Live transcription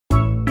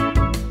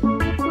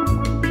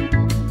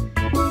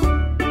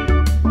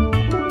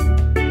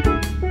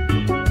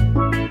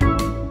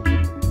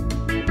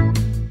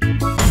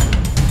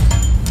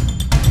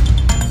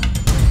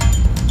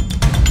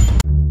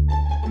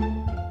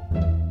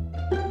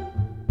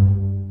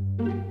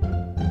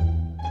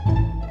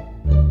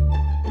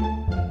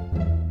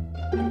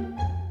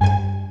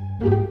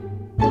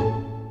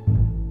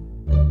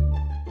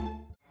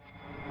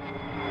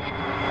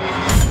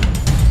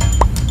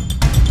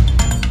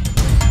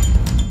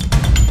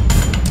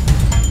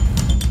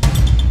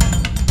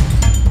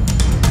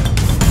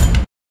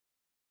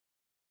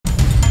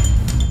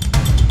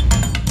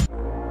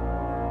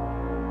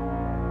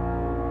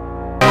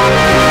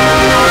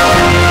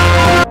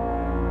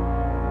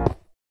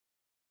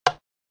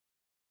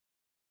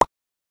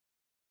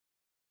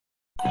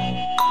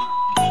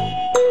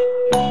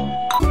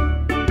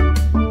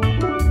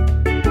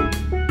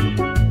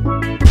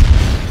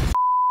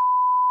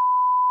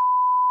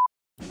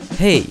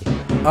Hey,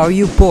 are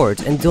you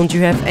bored and don't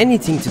you have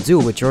anything to do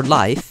with your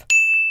life?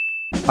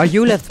 Are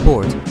you left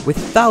bored with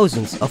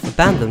thousands of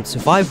abandoned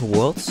survival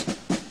worlds?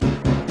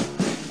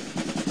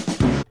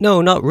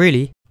 No, not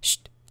really. Shh,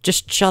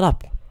 just shut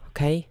up,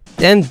 okay?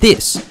 Then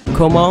this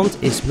command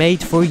is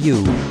made for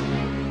you.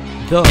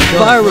 The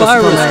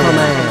virus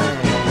command.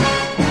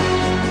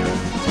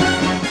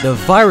 The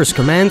virus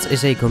command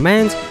is a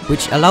command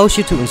which allows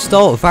you to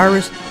install a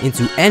virus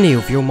into any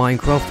of your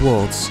Minecraft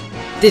worlds.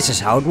 This is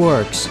how it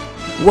works.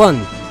 1.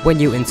 When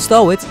you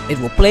install it, it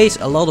will place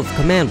a lot of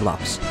command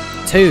blocks.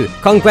 2.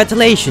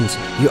 Congratulations,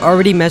 you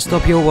already messed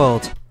up your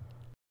world.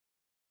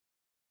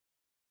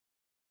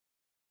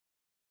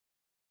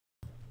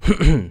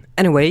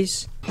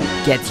 Anyways,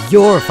 get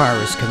your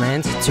virus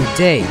command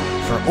today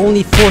for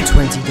only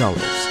 $420.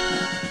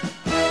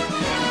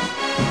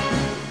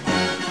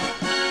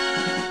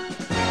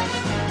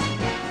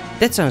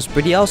 That sounds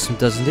pretty awesome,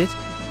 doesn't it?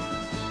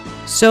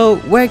 So,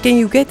 where can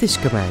you get this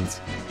command?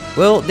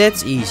 Well,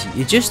 that's easy.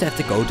 You just have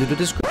to go to the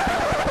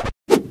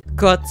description.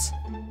 Cut.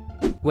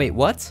 Wait,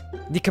 what?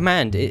 The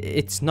command,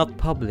 it's not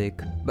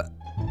public. But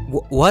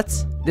what?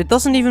 That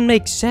doesn't even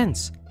make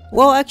sense.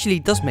 Well, actually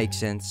it does make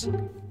sense.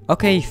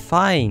 Okay,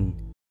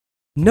 fine.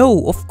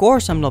 No, of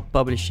course I'm not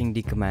publishing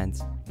the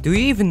command. Do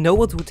you even know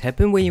what would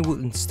happen when you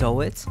would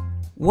install it?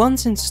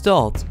 Once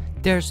installed,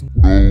 there's no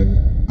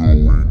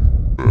going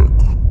back.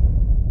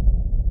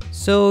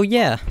 So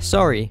yeah,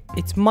 sorry.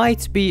 It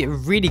might be a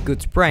really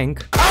good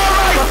prank.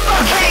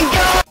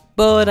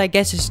 But I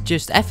guess it's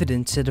just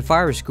evidence that a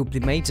virus could be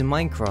made in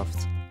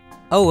Minecraft.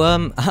 Oh,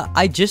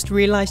 I just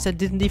realized I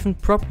didn't even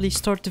properly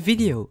start the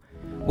video.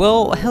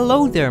 Well,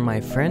 hello there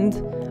my friend.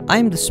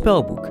 I'm the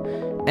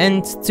SpellBook.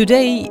 And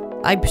today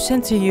I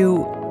present to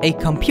you a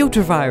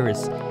computer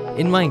virus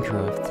in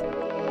Minecraft.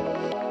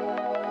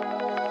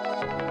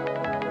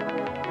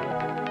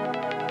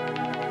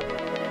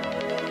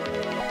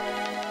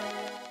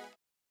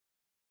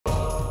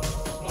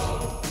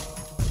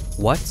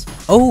 What?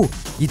 Oh,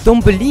 you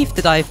don't believe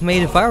that I've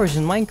made a virus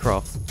in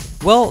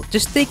Minecraft? Well,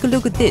 just take a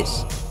look at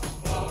this.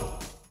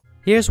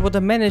 Here's what I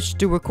managed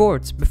to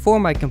record before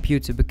my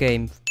computer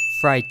became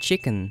fried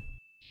chicken.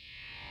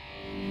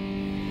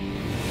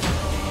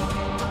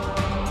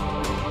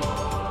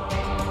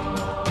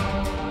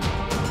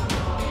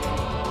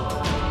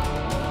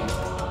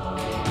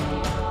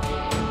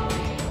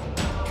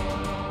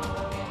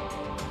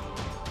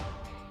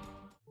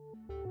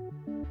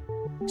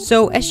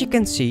 So, as you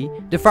can see,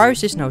 the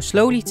virus is now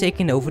slowly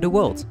taking over the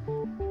world.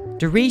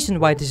 The reason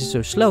why this is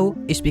so slow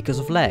is because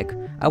of lag.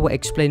 I will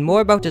explain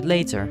more about it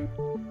later.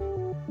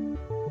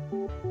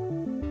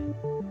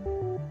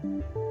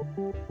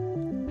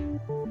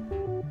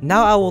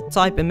 Now I will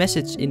type a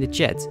message in the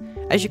chat.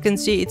 As you can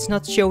see, it's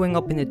not showing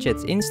up in the chat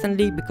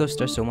instantly because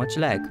there's so much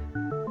lag.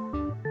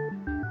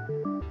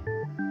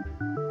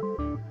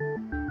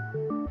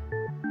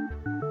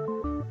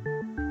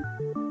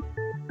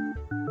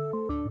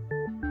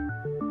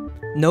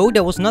 No,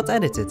 that was not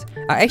edited.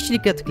 I actually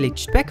got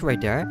glitched back right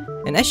there,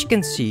 and as you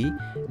can see,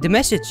 the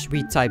message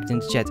we typed in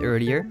the chat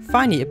earlier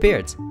finally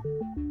appeared.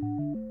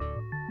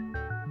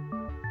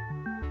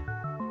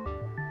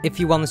 If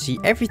you want to see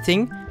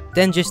everything,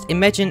 then just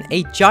imagine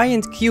a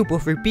giant cube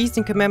of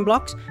repeating command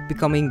blocks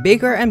becoming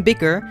bigger and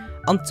bigger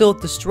until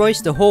it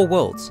destroys the whole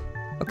world.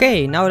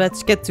 Okay, now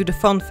let's get to the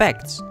fun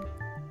facts.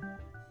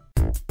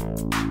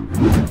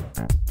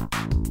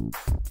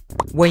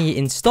 When you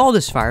install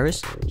this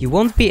virus, you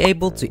won't be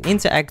able to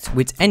interact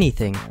with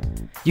anything.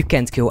 You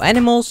can't kill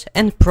animals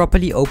and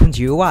properly open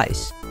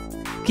GUIs.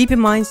 Keep in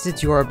mind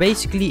that you are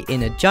basically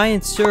in a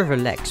giant server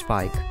lag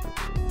spike.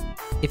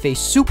 If a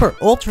super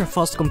ultra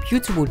fast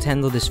computer would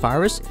handle this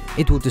virus,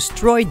 it would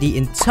destroy the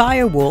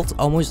entire world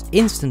almost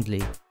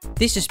instantly.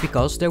 This is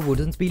because there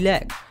wouldn't be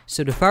lag,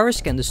 so the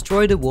virus can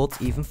destroy the world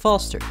even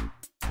faster.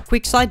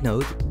 Quick side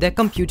note, that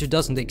computer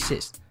doesn't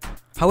exist.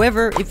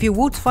 However, if you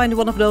would find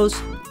one of those,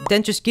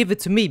 then just give it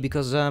to me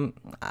because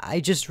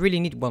I just really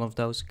need one of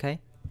those, okay?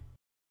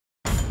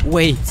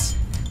 Wait,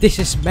 this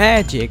is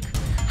magic.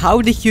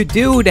 How did you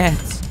do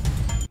that?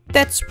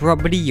 That's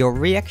probably your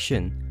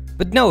reaction.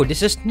 But no,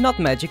 this is not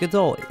magic at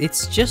all,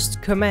 it's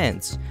just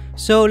commands.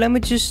 So let me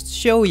just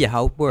show you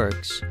how it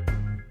works.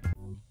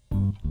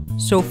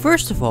 So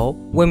first of all,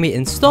 when we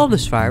install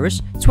this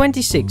virus,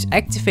 26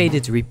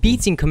 activated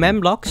repeating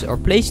command blocks are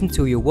placed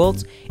into your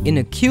world in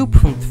a cube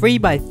from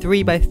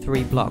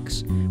 3x3x3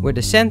 blocks, where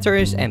the center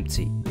is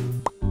empty.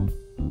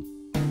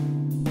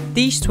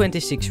 These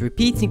 26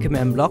 repeating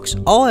command blocks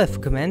all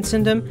have commands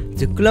in them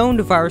to clone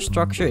the virus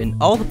structure in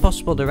all the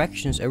possible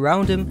directions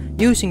around them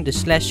using the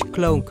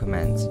 /clone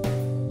command.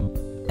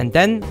 And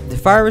then the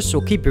virus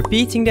will keep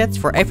repeating that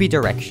for every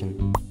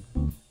direction.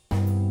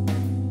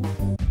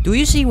 Do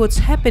you see what's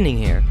happening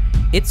here?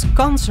 It's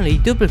constantly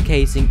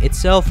duplicating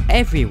itself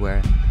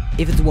everywhere.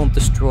 If it won't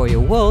destroy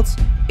your world,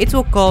 it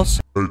will cause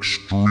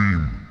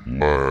extreme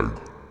lag.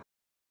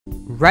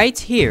 Right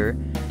here,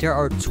 there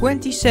are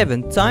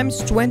 27 times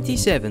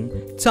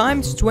 27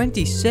 times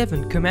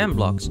 27 command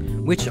blocks,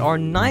 which are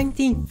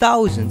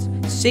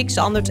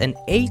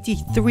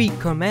 19,683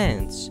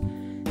 commands.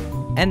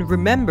 And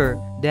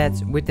remember that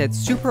with that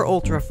super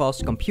ultra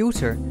fast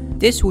computer,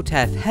 this would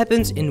have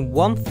happened in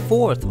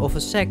 1/4 of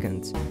a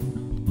second.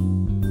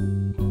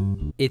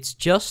 It's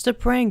just a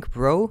prank,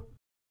 bro.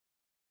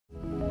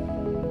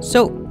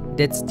 So,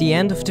 that's the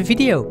end of the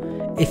video.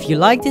 If you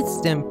liked it,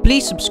 then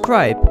please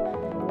subscribe.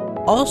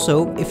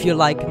 Also, if you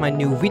like my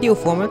new video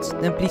format,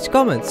 then please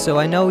comment, so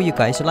I know you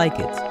guys like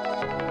it.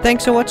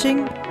 Thanks for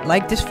watching,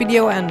 like this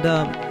video and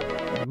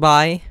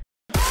bye.